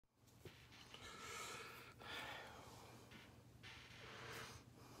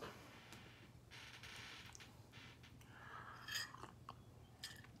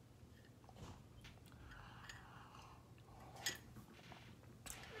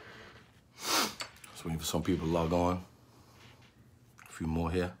Just waiting for some people to log on. A few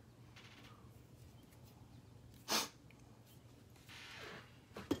more here.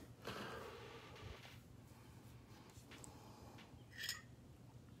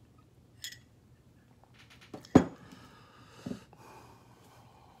 All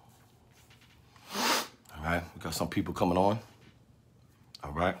right, we got some people coming on.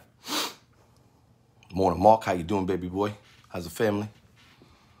 All right. Morning, Mark. How you doing, baby boy? How's the family?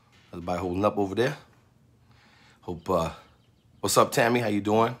 Everybody holding up over there? Hope, what's up, Tammy? How you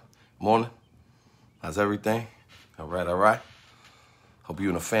doing? Morning. How's everything? All right, all right. Hope you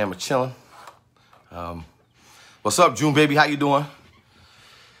and the fam are chilling. What's up, June, baby? How you doing?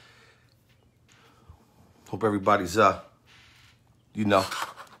 Hope everybody's, you know,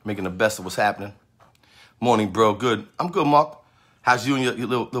 making the best of what's happening. Morning, bro. Good. I'm good, Mark. How's you and your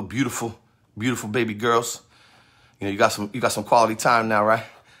little beautiful baby girls? You know, you got some quality time now, right?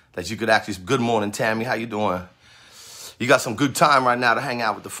 That you could actually. Good morning, Tammy. How you doing? You got some good time right now to hang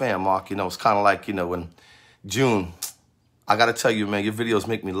out with the fam, Mark. You know, it's kind of like, you know, when June. I got to tell you, man, your videos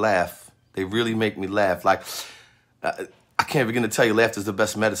make me laugh. They really make me laugh. Like, I can't begin to tell you, laughter is the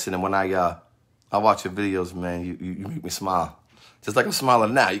best medicine. And when I watch your videos, man, you make me smile. Just like I'm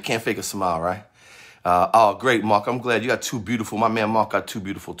smiling now. You can't fake a smile, right? Oh, great, Mark. I'm glad you got two beautiful, my man Mark got two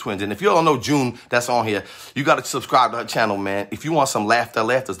beautiful twins. And if you don't know June, that's on here, you got to subscribe to her channel, man. If you want some laughter,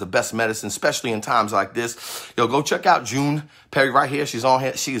 laughter is the best medicine, especially in times like this. Yo, go check out June Perry right here. She's on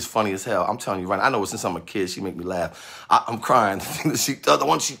here. She is funny as hell. I'm telling you right now. I know since I'm a kid, she make me laugh. I'm crying. The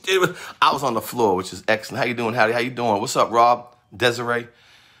one she did, I was on the floor, which is excellent. How you doing, Hattie? How you doing? What's up, Rob? Desiree?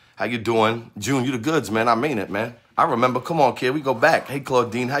 How you doing? June, you the goods, man. I mean it, man. I remember. Come on, kid. We go back. Hey,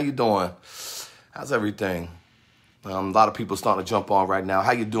 Claudine. How you doing? How's everything? A lot of people starting to jump on right now.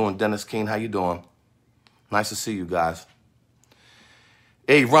 How you doing, Dennis King? How you doing? Nice to see you guys.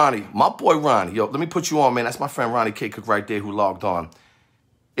 Hey, Ronnie, my boy Ronnie. Yo, let me put you on, man. That's my friend Ronnie K. Cook right there who logged on.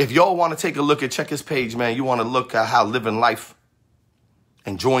 If y'all want to take a look check his page, man, you want to look at how living life,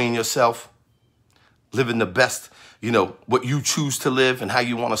 enjoying yourself, living the best, you know, what you choose to live and how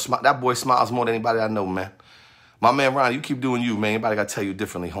you want to smile. That boy smiles more than anybody I know, man. My man Ronnie, you keep doing you, man. Anybody got to tell you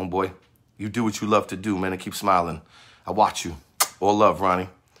differently, homeboy. You do what you love to do, man, and keep smiling. I watch you. All love, Ronnie.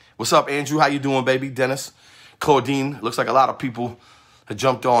 What's up, Andrew? How you doing, baby? Dennis, Claudine. Looks like a lot of people have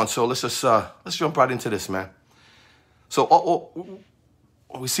jumped on, so let's jump right into this, man. So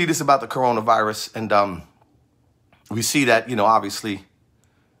we see this about the coronavirus, and we see that, you know, obviously,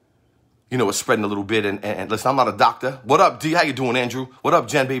 you know, it's spreading a little bit. And listen, I'm not a doctor. What up, D? How you doing, Andrew? What up,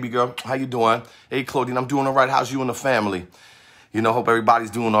 Jen, baby girl? How you doing? Hey, Claudine, I'm doing all right. How's you and the family? You know, hope everybody's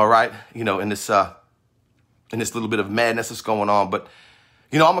doing all right, you know, in this little bit of madness that's going on. But,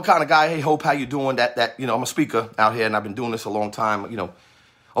 you know, I'm a kind of guy, hey, Hope, how you doing? You know, I'm a speaker out here, and I've been doing this a long time, you know,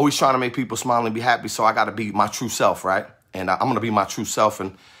 always trying to make people smile and be happy. So I got to be my true self, right? And I'm going to be my true self.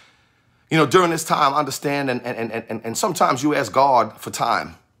 And, you know, during this time, understand, and sometimes you ask God for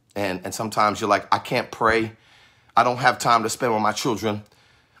time. And sometimes you're like, I can't pray. I don't have time to spend with my children.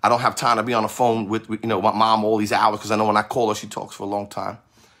 I don't have time to be on the phone with you know, my mom all these hours because I know when I call her, she talks for a long time.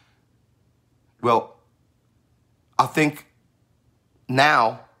 Well, I think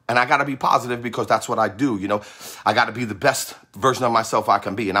now, and I got to be positive because that's what I do, you know. I got to be the best version of myself I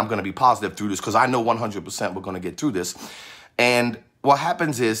can be, and I'm going to be positive through this because I know 100% we're going to get through this. And what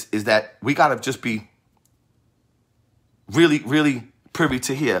happens is that we got to just be really, really privy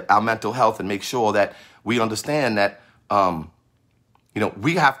to hear our mental health and make sure that we understand that, you know,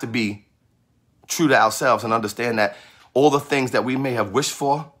 we have to be true to ourselves and understand that all the things that we may have wished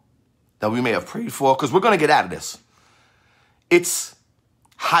for, that we may have prayed for, because we're going to get out of this. It's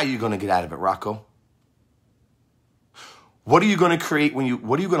how you're going to get out of it, Rocco. What are you going to create what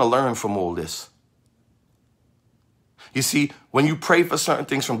are you going to learn from all this? You see, when you pray for certain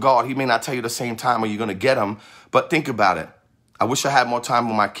things from God, he may not tell you the same time when you're going to get them, but think about it. I wish I had more time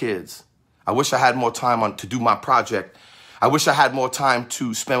with my kids. I wish I had more time to do my project. I wish I had more time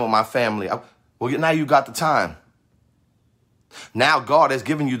to spend with my family. Well, now you got the time. Now God has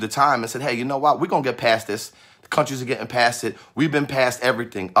given you the time and said, hey, you know what? We're going to get past this. The countries are getting past it. We've been past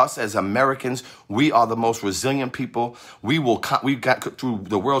everything. Us as Americans, we are the most resilient people. We got through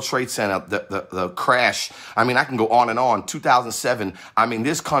the World Trade Center, the crash. I mean, I can go on and on. 2007. I mean,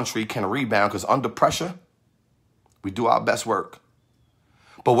 this country can rebound because under pressure, we do our best work.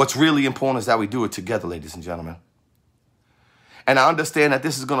 But what's really important is that we do it together, ladies and gentlemen. And I understand that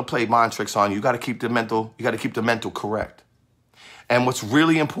this is going to play mind tricks on you. You got to keep the mental correct. And what's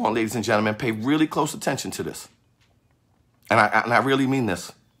really important, ladies and gentlemen, pay really close attention to this. And I really mean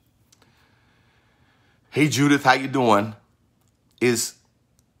this. Hey, Judith, how you doing? Is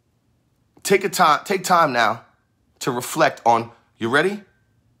take time now to reflect on, you ready?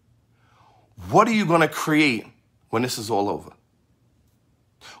 What are you going to create when this is all over?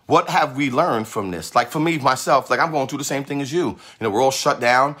 What have we learned from this? Like for me, myself, like I'm going through the same thing as you. You know, we're all shut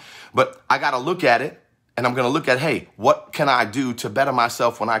down, but I got to look at it and I'm going to look at, hey, what can I do to better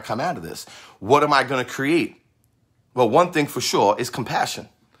myself when I come out of this? What am I going to create? Well, one thing for sure is compassion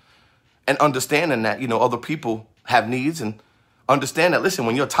and understanding that, you know, other people have needs, and understand that, listen,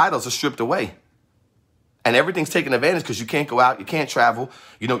 when your titles are stripped away and everything's taken advantage because you can't go out, you can't travel,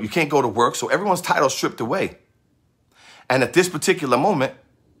 you know, you can't go to work. So everyone's title's stripped away. And at this particular moment,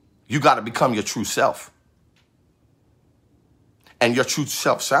 you got to become your true self. And your true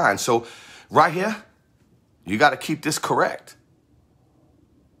self shines. So right here, you got to keep this correct.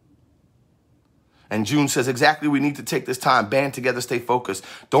 And June says, exactly, we need to take this time, band together, stay focused.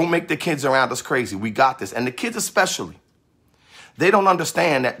 Don't make the kids around us crazy. We got this. And the kids especially, they don't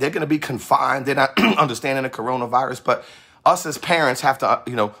understand that they're going to be confined. They're not understanding the coronavirus. But us as parents have to,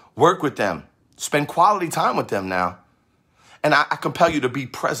 you know, work with them, spend quality time with them now. And I compel you to be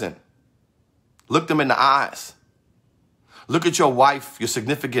present. Look them in the eyes. Look at your wife, your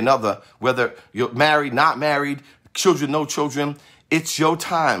significant other, whether you're married, not married, children, no children. It's your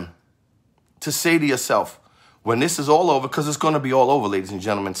time to say to yourself, when this is all over, because it's going to be all over, ladies and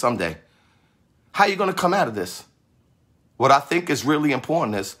gentlemen, someday, how are you going to come out of this? What I think is really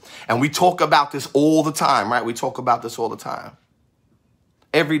important is, and we talk about this all the time, right? We talk about this all the time.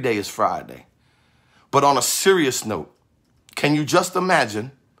 Every day is Friday. But on a serious note, can you just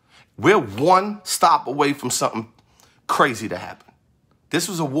imagine we're one stop away from something crazy to happen? This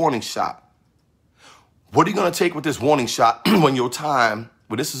was a warning shot. What are you going to take with this warning shot when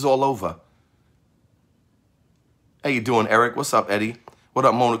this is all over? How you doing, Eric? What's up, Eddie? What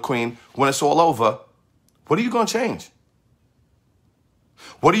up, Mona Queen? When it's all over, what are you going to change?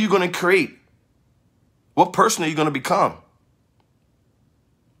 What are you going to create? What person are you going to become?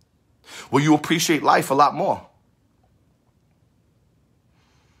 Will you appreciate life a lot more?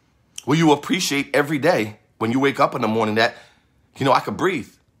 Will you appreciate every day when you wake up in the morning that, you know, I could breathe?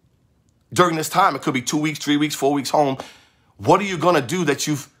 During this time, it could be 2 weeks, 3 weeks, 4 weeks home. What are you going to do that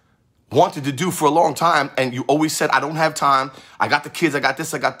you've wanted to do for a long time and you always said, I don't have time, I got the kids, I got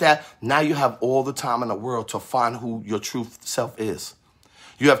this, I got that? Now you have all the time in the world to find who your true self is.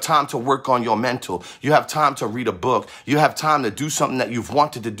 You have time to work on your mental. You have time to read a book. You have time to do something that you've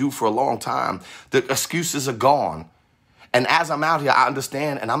wanted to do for a long time. The excuses are gone. And as I'm out here, I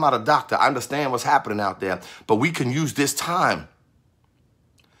understand, and I'm not a doctor, I understand what's happening out there, but we can use this time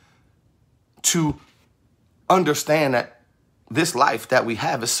to understand that this life that we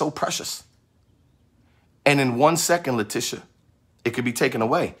have is so precious. And in 1 second, Letitia, it could be taken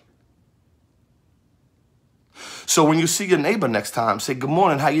away. So when you see your neighbor next time, say, good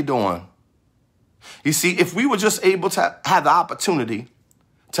morning, how you doing? You see, if we were just able to have the opportunity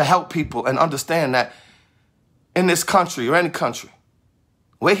to help people and understand that in this country or any country,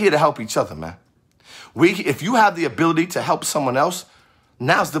 we're here to help each other, man. If you have the ability to help someone else,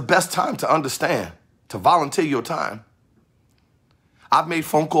 now's the best time to understand, to volunteer your time. I've made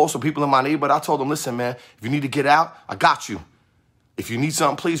phone calls for people in my neighborhood. I told them, listen, man, if you need to get out, I got you. If you need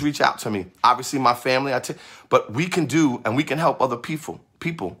something, please reach out to me. Obviously, my family, but we can do and we can help other people.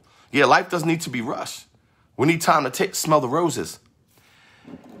 Yeah, life doesn't need to be rushed. We need time to smell the roses.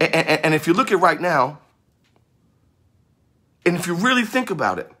 And if you look at right now, and if you really think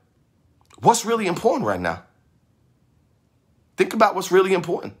about it, what's really important right now? Think about what's really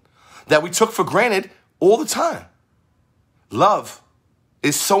important that we took for granted all the time. Love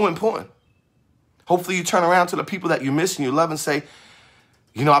is so important. Hopefully you turn around to the people that you miss and you love and say,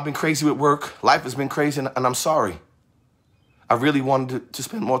 you know, I've been crazy with work. Life has been crazy and I'm sorry. I really wanted to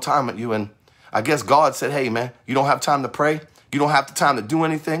spend more time with you. And I guess God said, hey, man, you don't have time to pray. You don't have the time to do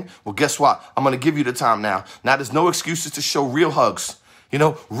anything. Well, guess what? I'm going to give you the time now. Now, there's no excuses to show real hugs. You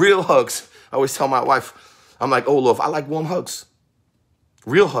know, real hugs. I always tell my wife, I'm like, oh, Lord, I like warm hugs.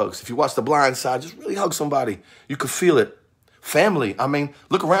 Real hugs. If you watch The Blind Side, just really hug somebody. You can feel it. Family. I mean,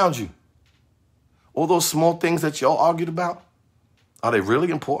 look around you. All those small things that y'all argued about, are they really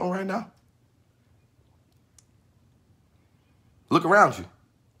important right now? Look around you.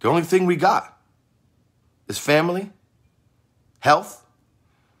 The only thing we got is family, health,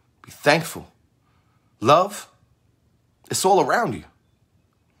 be thankful, love. It's all around you.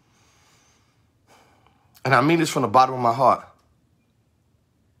 And I mean this from the bottom of my heart.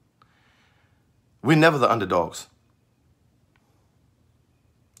 We're never the underdogs.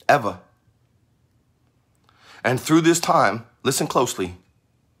 Ever. And through this time, listen closely,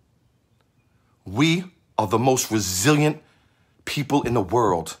 we are the most resilient people in the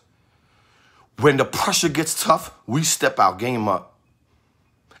world. When the pressure gets tough, we step our game up.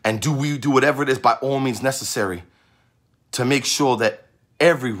 And we do whatever it is by all means necessary to make sure that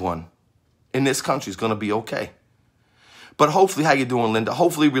everyone in this country is going to be okay. But hopefully, how you doing, Linda?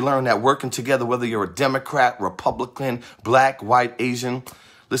 Hopefully we learn that working together, whether you're a Democrat, Republican, black, white, Asian.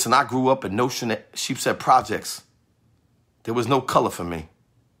 Listen, I grew up in Notion Sheepshead Projects. There was no color for me,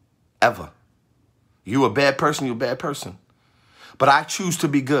 ever. You a bad person, you a bad person. But I choose to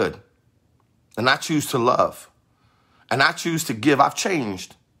be good. And I choose to love. And I choose to give. I've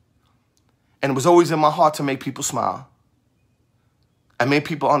changed. And it was always in my heart to make people smile. And make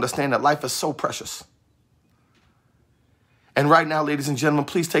people understand that life is so precious. And right now, ladies and gentlemen,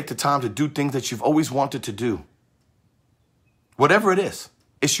 please take the time to do things that you've always wanted to do. Whatever it is,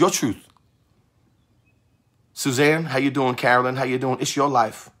 it's your truth. Suzanne, how you doing? Carolyn, how you doing? It's your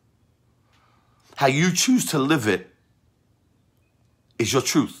life. How you choose to live it is your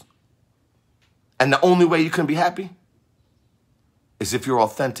truth. And the only way you can be happy is if you're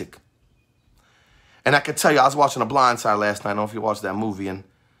authentic. And I can tell you, I was watching The Blind Side last night. I don't know if you watched that movie. And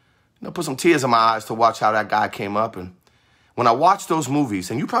put some tears in my eyes to watch how that guy came up. And when I watch those movies,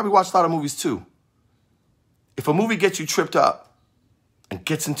 and you probably watch a lot of movies too, if a movie gets you tripped up and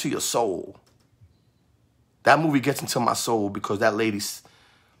gets into your soul, that movie gets into my soul because that lady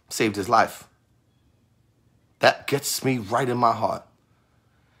saved his life. That gets me right in my heart.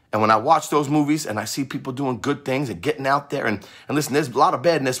 And when I watch those movies and I see people doing good things and getting out there, and listen, there's a lot of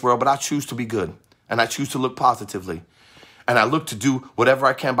bad in this world, but I choose to be good. And I choose to look positively. And I look to do whatever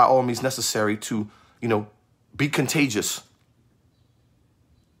I can by all means necessary to, be contagious.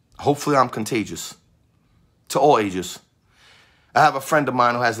 Hopefully I'm contagious to all ages. I have a friend of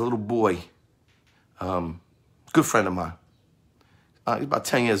mine who has a little boy, good friend of mine. He's about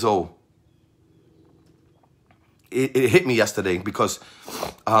 10 years old. It hit me yesterday because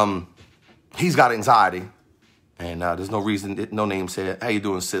he's got anxiety. And there's no reason, no name said, how you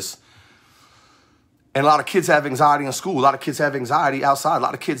doing, sis? And a lot of kids have anxiety in school. A lot of kids have anxiety outside. A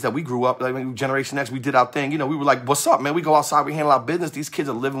lot of kids that we grew up, like Generation X, we did our thing. We were like, what's up, man? We go outside, we handle our business. These kids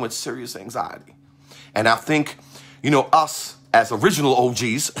are living with serious anxiety. And I think, us as original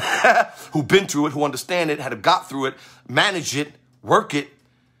OGs who've been through it, who understand it, had got through it, manage it, work it,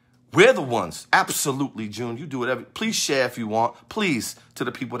 we're the ones. Absolutely, June. You do whatever. Please share if you want. Please, to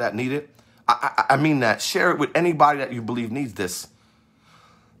the people that need it. I mean that. Share it with anybody that you believe needs this.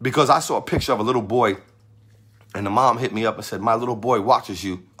 Because I saw a picture of a little boy, and the mom hit me up and said, my little boy watches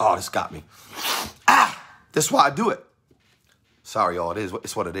you. Oh, this got me. That's why I do it. Sorry, y'all.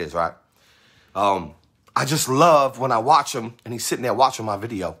 It's what it is, right? I just love when I watch him, and he's sitting there watching my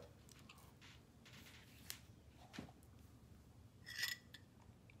video.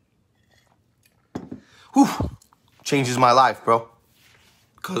 Whew. Changes my life, bro.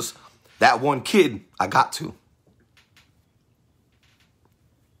 Because that one kid, I got to.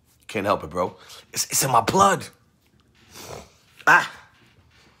 Can't help it, bro. It's in my blood.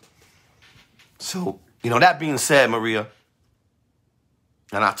 So, that being said, Maria,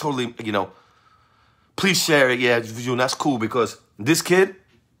 and I totally, please share it. Yeah, that's cool because this kid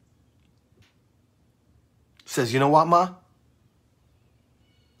says, you know what, Ma?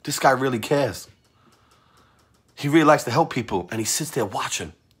 This guy really cares. He really likes to help people, and he sits there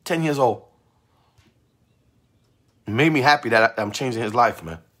watching. 10 years old. It made me happy that I'm changing his life,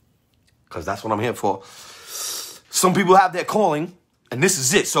 man. Because that's what I'm here for. Some people have their calling, and this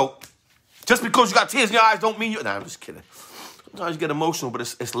is it. So just because you got tears in your eyes don't mean you... Nah, I'm just kidding. Sometimes you get emotional, but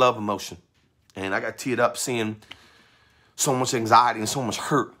it's love emotion. And I got teared up seeing so much anxiety and so much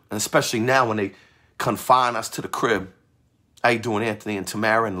hurt. And especially now when they confine us to the crib. How you doing, Anthony and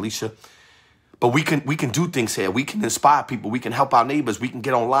Tamara and Alicia? But we can do things here. We can inspire people. We can help our neighbors. We can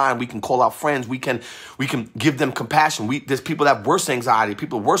get online. We can call our friends. We can give them compassion. There's people that have worse anxiety,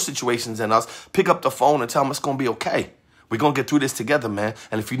 people with worse situations than us. Pick up the phone and tell them it's going to be okay. We're going to get through this together, man.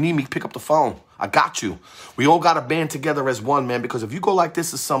 And if you need me, pick up the phone. I got you. We all got to band together as one, man, because if you go like this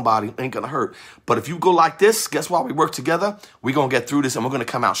to somebody, it ain't going to hurt. But if you go like this, guess what? We work together. We're going to get through this, and we're going to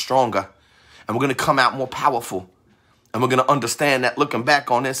come out stronger. And we're going to come out more powerful. And we're going to understand that looking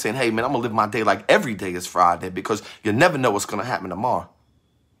back on this, saying, hey, man, I'm going to live my day like every day is Friday because you never know what's going to happen tomorrow.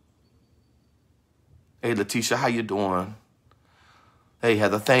 Hey, Letitia, how you doing? Hey,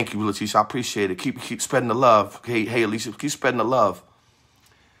 Heather, thank you, Letitia. I appreciate it. Keep spreading the love. Hey, Alicia, keep spreading the love.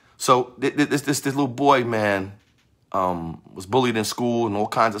 So this little boy, man, was bullied in school and all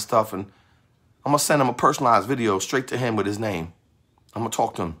kinds of stuff. And I'm going to send him a personalized video straight to him with his name. I'm going to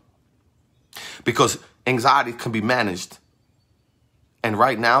talk to him. Because anxiety can be managed. And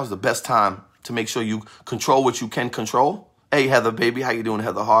right now is the best time to make sure you control what you can control Hey, Heather, baby. How you doing,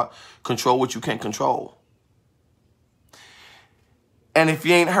 Heather Hart? Control what you can control. And if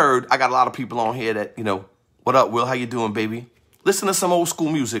you ain't heard, I got a lot of people on here that, what up, Will? How you doing, baby? Listen to some old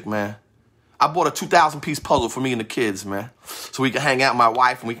school music, man. I bought a 2,000-piece puzzle for me and the kids, man, so we can hang out with my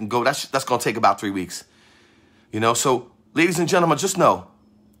wife and we can go. That's going to take about 3 weeks. So ladies and gentlemen, just know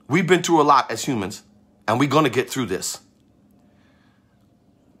we've been through a lot as humans, and we're going to get through this.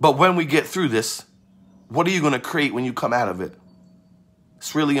 But when we get through this, what are you going to create when you come out of it?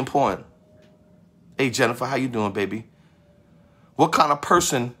 It's really important. Hey, Jennifer, how you doing, baby? What kind of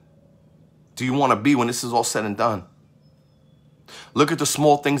person do you want to be when this is all said and done? Look at the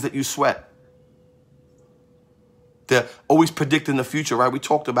small things that you sweat. They're always predicting the future, right? We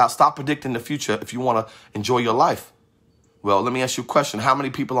talked about stop predicting the future if you want to enjoy your life. Well, let me ask you a question. How many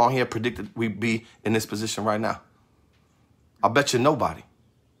people on here predicted we'd be in this position right now? I'll bet you nobody.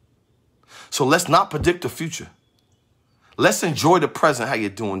 So let's not predict the future. Let's enjoy the present. How you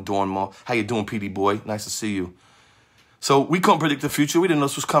doing, Dawn? How you doing, PD boy? Nice to see you. So we couldn't predict the future. We didn't know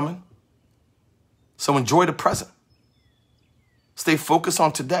this was coming. So enjoy the present. Stay focused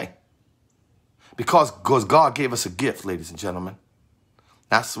on today. Because God gave us a gift, ladies and gentlemen.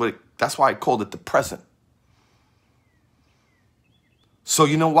 That's why I called it the present. So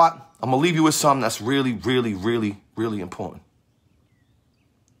you know what? I'm going to leave you with something that's really, really, really, really important.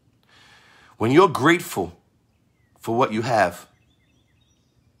 When you're grateful for what you have,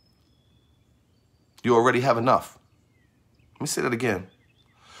 you already have enough. Let me say that again.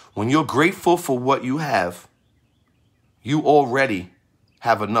 When you're grateful for what you have, you already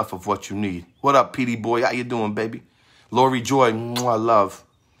have enough of what you need. What up, PD boy? How you doing, baby? Lori Joy, I love.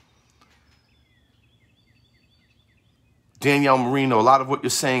 Danielle Marino, a lot of what you're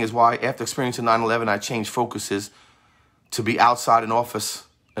saying is why after experiencing 9/11, I changed focuses to be outside an office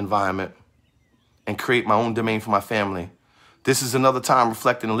environment and create my own domain for my family. This is another time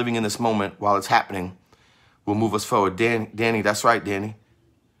reflecting and living in this moment while it's happening will move us forward. Danny, that's right, Danny.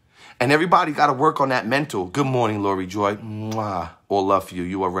 And everybody got to work on that mental. Good morning, Lori Joy. Mwah. All love for you.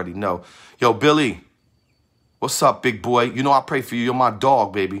 You already know. Yo, Billy, what's up, big boy? You know I pray for you. You're my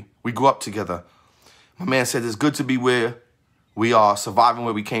dog, baby. We grew up together. My man said it's good to be where we are, surviving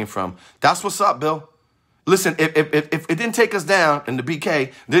where we came from. That's what's up, Bill. Listen, if it didn't take us down in the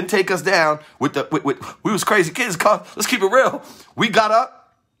BK, didn't take us down with we was crazy kids. Let's keep it real. We got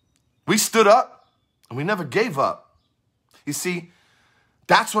up, we stood up, and we never gave up. You see,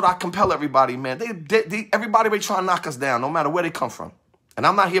 that's what I compel everybody, man. Everybody they try to knock us down, no matter where they come from. And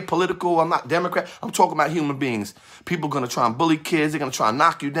I'm not here political. I'm not Democrat. I'm talking about human beings. People are going to try and bully kids. They're going to try and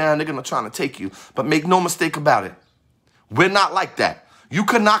knock you down. They're going to try to take you. But make no mistake about it. We're not like that. You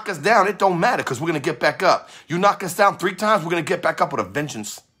can knock us down. It don't matter because we're going to get back up. You knock us down 3 times, we're going to get back up with a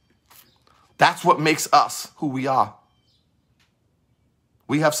vengeance. That's what makes us who we are.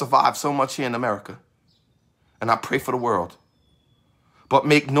 We have survived so much here in America. And I pray for the world. But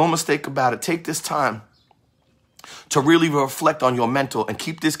make no mistake about it. Take this time to really reflect on your mental and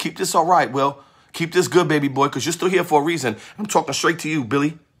keep this all right, Will. Keep this good, baby boy, because you're still here for a reason. I'm talking straight to you,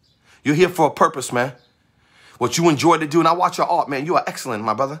 Billy. You're here for a purpose, man. What you enjoy to do, and I watch your art, man. You are excellent,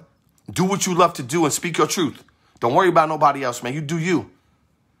 my brother. Do what you love to do and speak your truth. Don't worry about nobody else, man. You do you.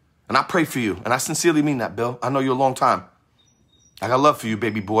 And I pray for you, and I sincerely mean that, Bill. I know you a long time. I got love for you,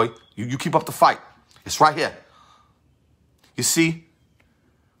 baby boy. You keep up the fight. It's right here. You see,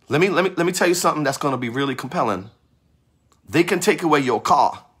 let me tell you something that's going to be really compelling. They can take away your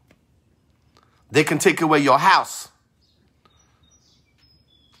car. They can take away your house.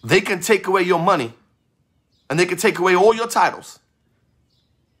 They can take away your money. And they can take away all your titles.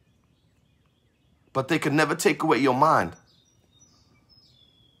 But they can never take away your mind.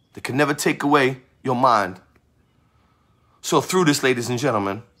 They can never take away your mind. So through this, ladies and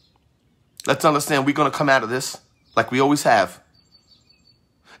gentlemen, let's understand we're going to come out of this like we always have.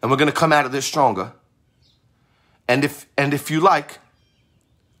 And we're going to come out of this stronger. And if you like,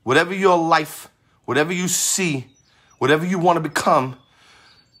 whatever your life, whatever you see, whatever you want to become,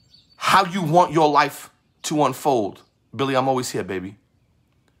 how you want your life to unfold. Billy, I'm always here, baby.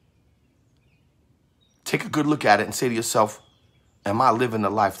 Take a good look at it and say to yourself, am I living the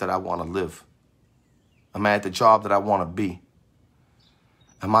life that I want to live? Am I at the job that I want to be?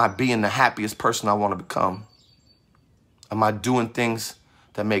 Am I being the happiest person I want to become? Am I doing things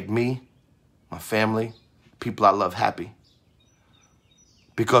that make me, my family, people I love happy?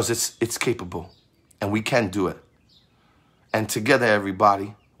 Because it's capable and we can do it. And together,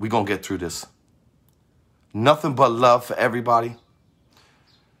 everybody, we're going to get through this. Nothing but love for everybody.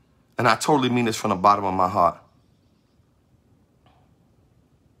 And I totally mean this from the bottom of my heart.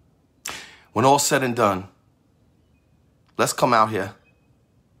 When all's said and done, Let's come out here.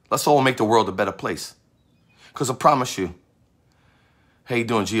 Let's all make the world a better place. Because I promise you, how you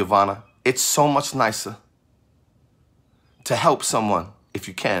doing, Giovanna? It's so much nicer to help someone, if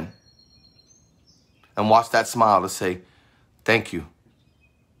you can, and watch that smile to say, thank you.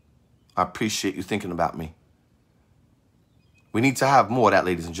 I appreciate you thinking about me. We need to have more of that,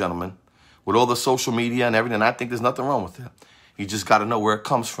 ladies and gentlemen. With all the social media and everything, I think there's nothing wrong with it. You just got to know where it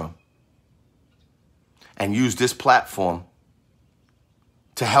comes from. And use this platform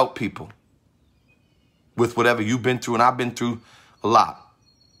to help people with whatever you've been through, and I've been through a lot.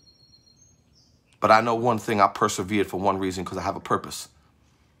 But I know one thing, I persevered for one reason, because I have a purpose.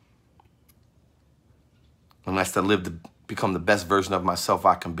 And that's to live to become the best version of myself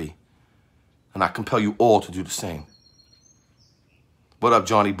I can be. And I compel you all to do the same. What up,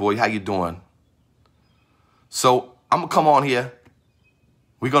 Johnny boy? How you doing? So I'm going to come on here.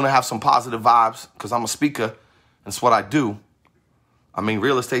 We're going to have some positive vibes because I'm a speaker. That's what I do. I mean,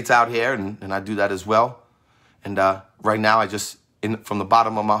 real estate's out here, and I do that as well. And right now, I just, from the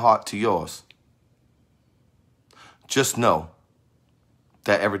bottom of my heart to yours, just know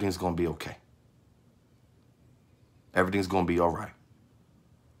that everything's going to be okay. Everything's going to be all right.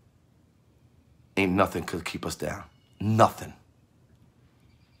 Ain't nothing could keep us down. Nothing.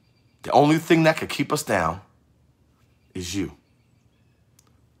 The only thing that could keep us down is you.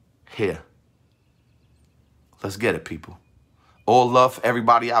 Here. Let's get it, people. All love for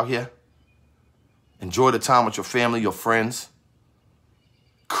everybody out here. Enjoy the time with your family, your friends.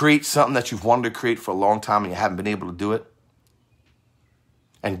 Create something that you've wanted to create for a long time and you haven't been able to do it.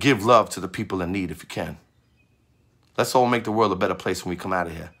 And give love to the people in need if you can. Let's all make the world a better place when we come out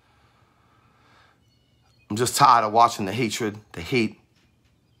of here. I'm just tired of watching the hatred, the hate,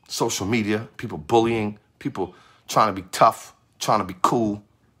 social media, people bullying, people trying to be tough, trying to be cool.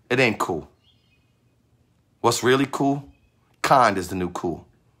 It ain't cool. What's really cool? Kind is the new cool.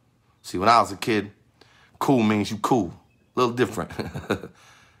 See, when I was a kid, cool means you cool. A little different.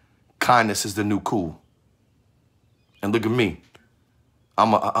 Kindness is the new cool. And look at me.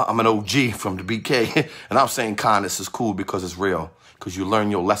 I'm an OG from the BK, and I'm saying kindness is cool because it's real, because you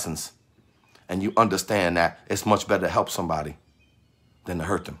learn your lessons, and you understand that it's much better to help somebody than to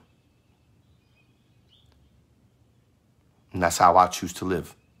hurt them. And that's how I choose to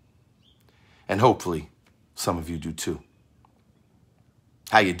live. And hopefully, some of you do too.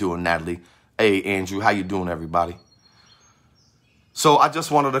 How you doing, Natalie? Hey, Andrew, how you doing, everybody? So I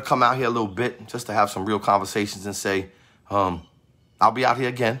just wanted to come out here a little bit just to have some real conversations and say, I'll be out here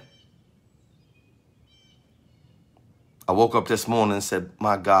again. I woke up this morning and said,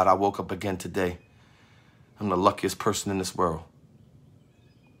 my God, I woke up again today. I'm the luckiest person in this world.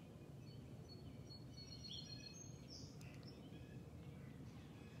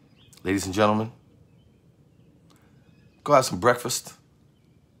 Ladies and gentlemen, go have some breakfast.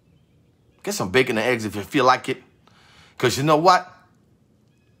 Get some bacon and eggs if you feel like it. Because you know what?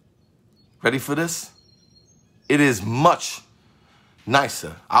 Ready for this? It is much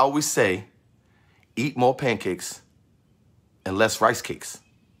nicer. I always say, eat more pancakes and less rice cakes.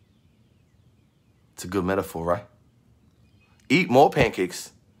 It's a good metaphor, right? Eat more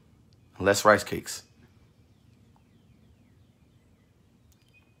pancakes and less rice cakes.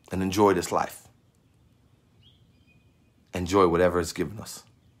 And enjoy this life. Enjoy whatever it's given us.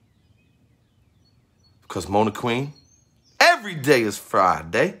 Because Mona Queen, every day is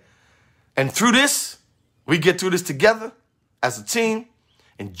Friday. And through this, we get through this together as a team.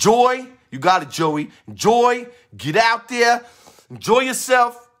 Enjoy. You got it, Joey. Enjoy. Get out there. Enjoy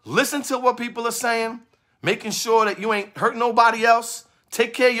yourself. Listen to what people are saying. Making sure that you ain't hurting nobody else.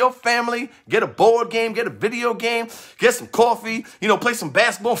 Take care of your family. Get a board game. Get a video game. Get some coffee. Play some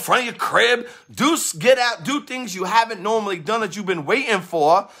basketball in front of your crib. Get out. Do things you haven't normally done that you've been waiting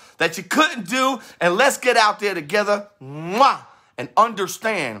for, that you couldn't do. And let's get out there together. Mwah! And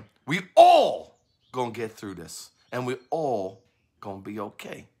understand we all gonna get through this. And we all gonna be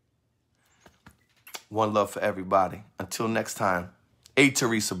okay. One love for everybody. Until next time. A.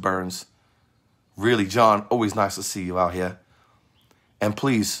 Teresa Burns. Really, John, always nice to see you out here. And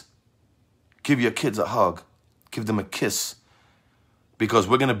please, give your kids a hug. Give them a kiss. Because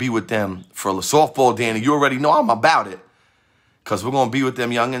we're going to be with them for the softball, Danny. You already know I'm about it. Because we're going to be with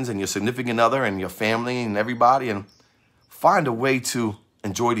them youngins and your significant other and your family and everybody. And find a way to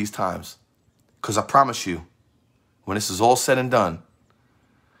enjoy these times. Because I promise you, when this is all said and done,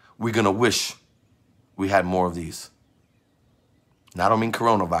 we're going to wish we had more of these. And I don't mean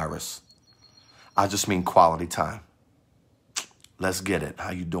coronavirus. I just mean quality time. Let's get it.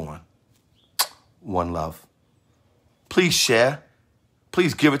 How you doing? One love. Please share.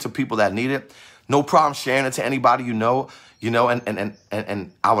 Please give it to people that need it. No problem sharing it to anybody you know,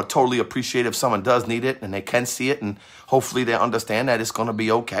 and I would totally appreciate if someone does need it and they can see it, and hopefully they understand that it's going to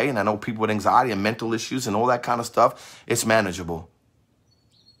be okay. And I know people with anxiety and mental issues and all that kind of stuff, it's manageable.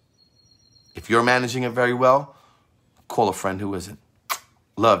 If you're managing it very well, call a friend who isn't.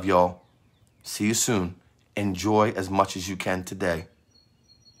 Love y'all. See you soon. Enjoy as much as you can today.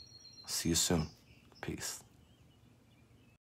 See you soon. Peace.